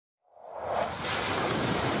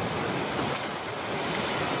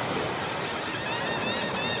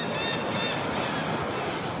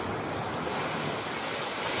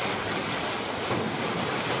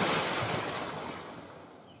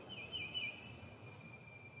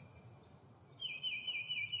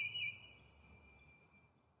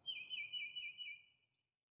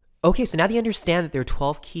Okay, so now that you understand that there are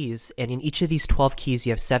 12 keys, and in each of these 12 keys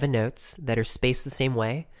you have 7 notes that are spaced the same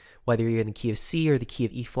way, whether you're in the key of C or the key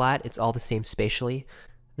of E flat, it's all the same spatially.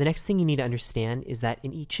 The next thing you need to understand is that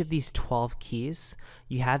in each of these 12 keys,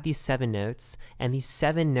 you have these 7 notes, and these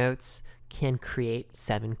 7 notes can create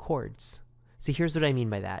 7 chords. So here's what I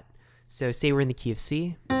mean by that. So say we're in the key of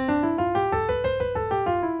C,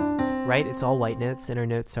 right? It's all white notes, and our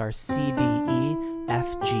notes are C, D, E,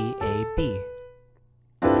 F, G, A, B.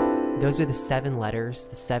 Those are the 7 letters,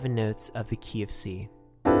 the 7 notes of the key of C.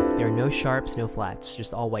 There are no sharps, no flats,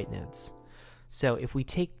 just all white notes. So if we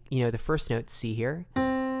take, the first note, C here,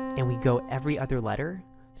 and we go every other letter,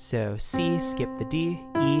 so C, skip the D,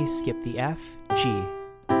 E, skip the F, G,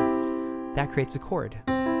 that creates a chord.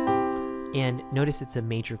 And notice it's a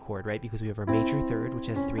major chord, right? Because we have our major third, which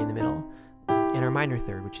has 3 in the middle, and our minor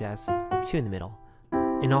third, which has 2 in the middle.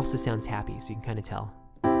 It also sounds happy, so you can kind of tell.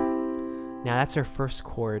 Now that's our first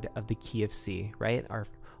chord of the key of C, right? Our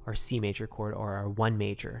C major chord, or our 1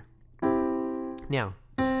 major. Now,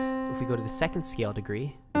 if we go to the second scale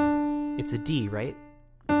degree, it's a D, right?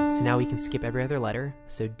 So now we can skip every other letter.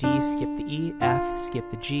 So D, skip the E, F, skip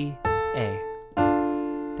the G, A.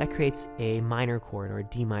 That creates a minor chord, or a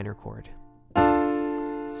D minor chord.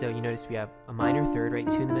 So you notice we have a minor third, right,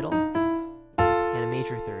 2 in the middle, and a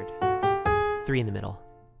major third, 3 in the middle.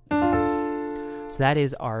 So that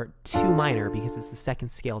is our 2 minor, because it's the second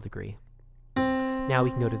scale degree. Now we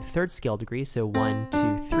can go to the third scale degree, so 1,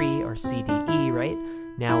 2, 3, or C, D, E, right?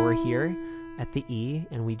 Now we're here at the E,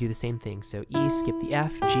 and we do the same thing. So E, skip the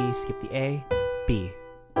F, G, skip the A, B.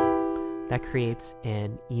 That creates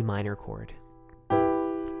an E minor chord.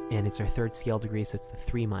 And it's our third scale degree, so it's the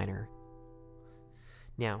 3 minor.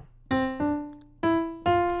 Now,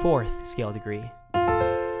 fourth scale degree,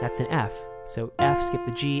 that's an F. So F, skip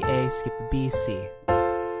the G, A, skip the B, C.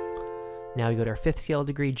 Now we go to our fifth scale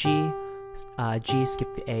degree, G. G,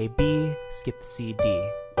 skip the A, B, skip the C, D.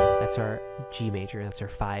 That's our G major. That's our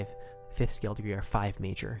fifth scale degree, our 5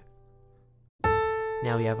 major.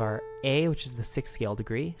 Now we have our A, which is the 6th scale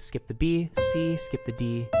degree. Skip the B, C, skip the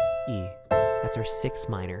D, E. That's our 6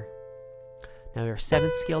 minor. Now we have our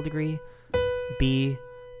 7th scale degree, B,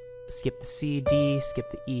 skip the C, D, skip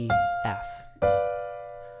the E, F.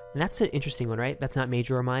 And that's an interesting one, right? That's not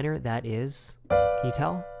major or minor. That is, can you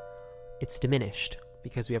tell? It's diminished,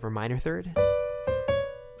 because we have our minor third,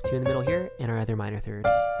 2 in the middle here, and our other minor third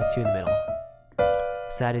with 2 in the middle.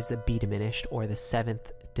 So that is a B diminished, or the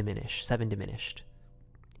 7th diminished, 7 diminished.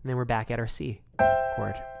 And then we're back at our C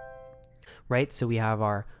chord, right? So we have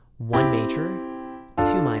our 1 major,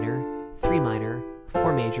 2 minor, 3 minor,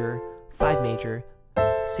 4 major, 5 major,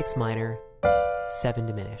 6 minor, 7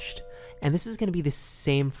 diminished. And this is going to be the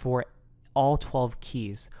same for all 12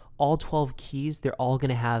 keys. All 12 keys, they're all going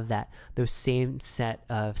to have those same set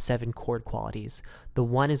of 7 chord qualities. The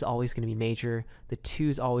 1 is always going to be major, the 2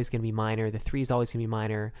 is always going to be minor, the 3 is always going to be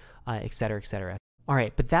minor, etc., etc. All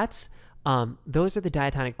right, but those are the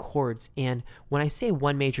diatonic chords. And when I say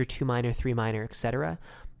 1 major, 2 minor, 3 minor, etc.,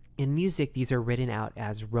 in music, these are written out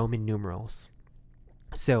as Roman numerals.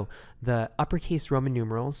 So the uppercase Roman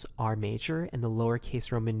numerals are major, and the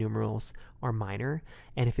lowercase Roman numerals are minor.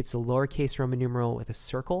 And if it's a lowercase Roman numeral with a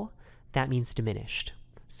circle, that means diminished.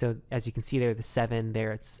 So as you can see there, the 7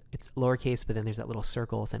 there, it's lowercase, but then there's that little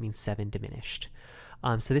circle, so that means 7 diminished.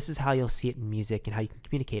 So this is how you'll see it in music and how you can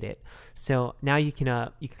communicate it. So now you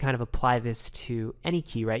can kind of apply this to any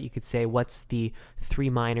key, right? You could say, what's the 3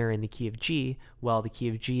 minor in the key of G? Well, the key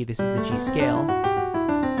of G, this is the G scale,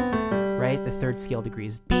 right? The 3rd scale degree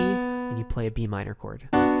is B, and you play a B minor chord.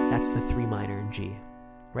 That's the 3 minor in G,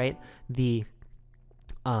 right? The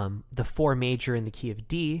 4 major in the key of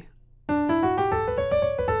D,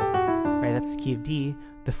 right? That's the key of D.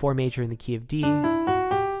 The 4 major in the key of D,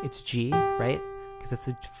 it's G, right? Because that's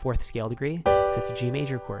the 4th scale degree, so it's a G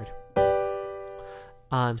major chord.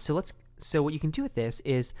 So what you can do with this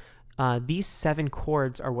is these 7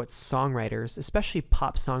 chords are what songwriters, especially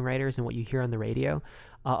pop songwriters and what you hear on the radio,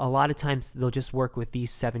 a lot of times they'll just work with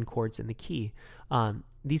these 7 chords in the key.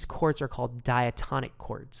 These chords are called diatonic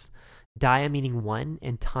chords. Dia meaning 1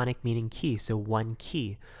 and tonic meaning key, so 1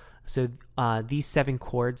 key. So these 7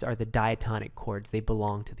 chords are the diatonic chords. They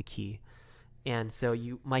belong to the key. And so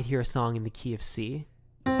you might hear a song in the key of C,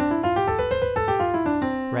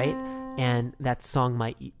 right? And that song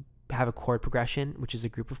might have a chord progression, which is a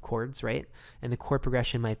group of chords, right? And the chord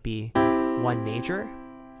progression might be 1 major,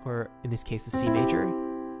 or in this case a C major,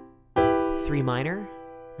 3 minor,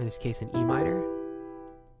 or in this case an E minor,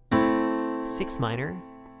 6 minor,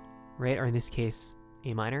 right? Or in this case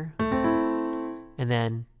A minor, and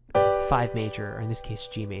then 5 major, or in this case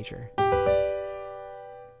G major.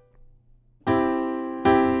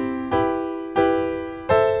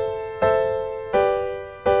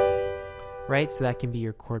 right? So that can be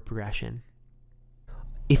your chord progression.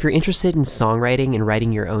 If you're interested in songwriting and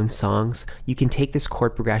writing your own songs, you can take this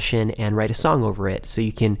chord progression and write a song over it. So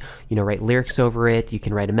you can, write lyrics over it, you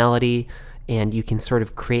can write a melody, and you can sort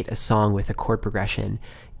of create a song with a chord progression.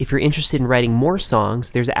 If you're interested in writing more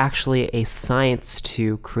songs, there's actually a science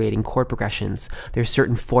to creating chord progressions. There's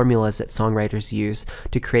certain formulas that songwriters use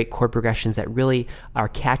to create chord progressions that really are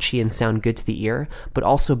catchy and sound good to the ear, but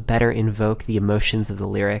also better invoke the emotions of the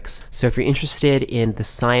lyrics. So if you're interested in the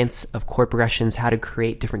science of chord progressions, how to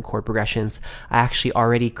create different chord progressions, I actually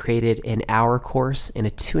already created an hour course and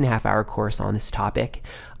a 2.5-hour course on this topic.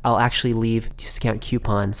 I'll actually leave discount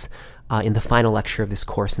coupons in the final lecture of this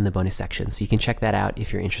course in the bonus section, so you can check that out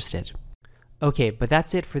if you're interested. Okay, but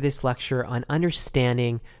that's it for this lecture on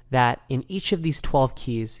understanding that in each of these 12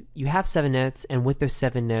 keys, you have 7 notes, and with those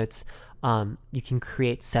 7 notes, you can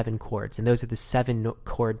create 7 chords, and those are the 7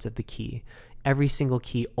 chords of the key. Every single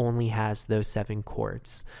key only has those 7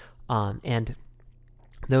 chords, and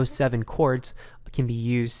those 7 chords can be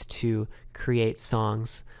used to create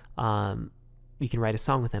songs. You can write a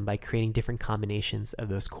song with them by creating different combinations of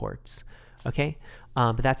those chords. Okay,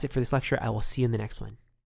 but that's it for this lecture. I will see you in the next one.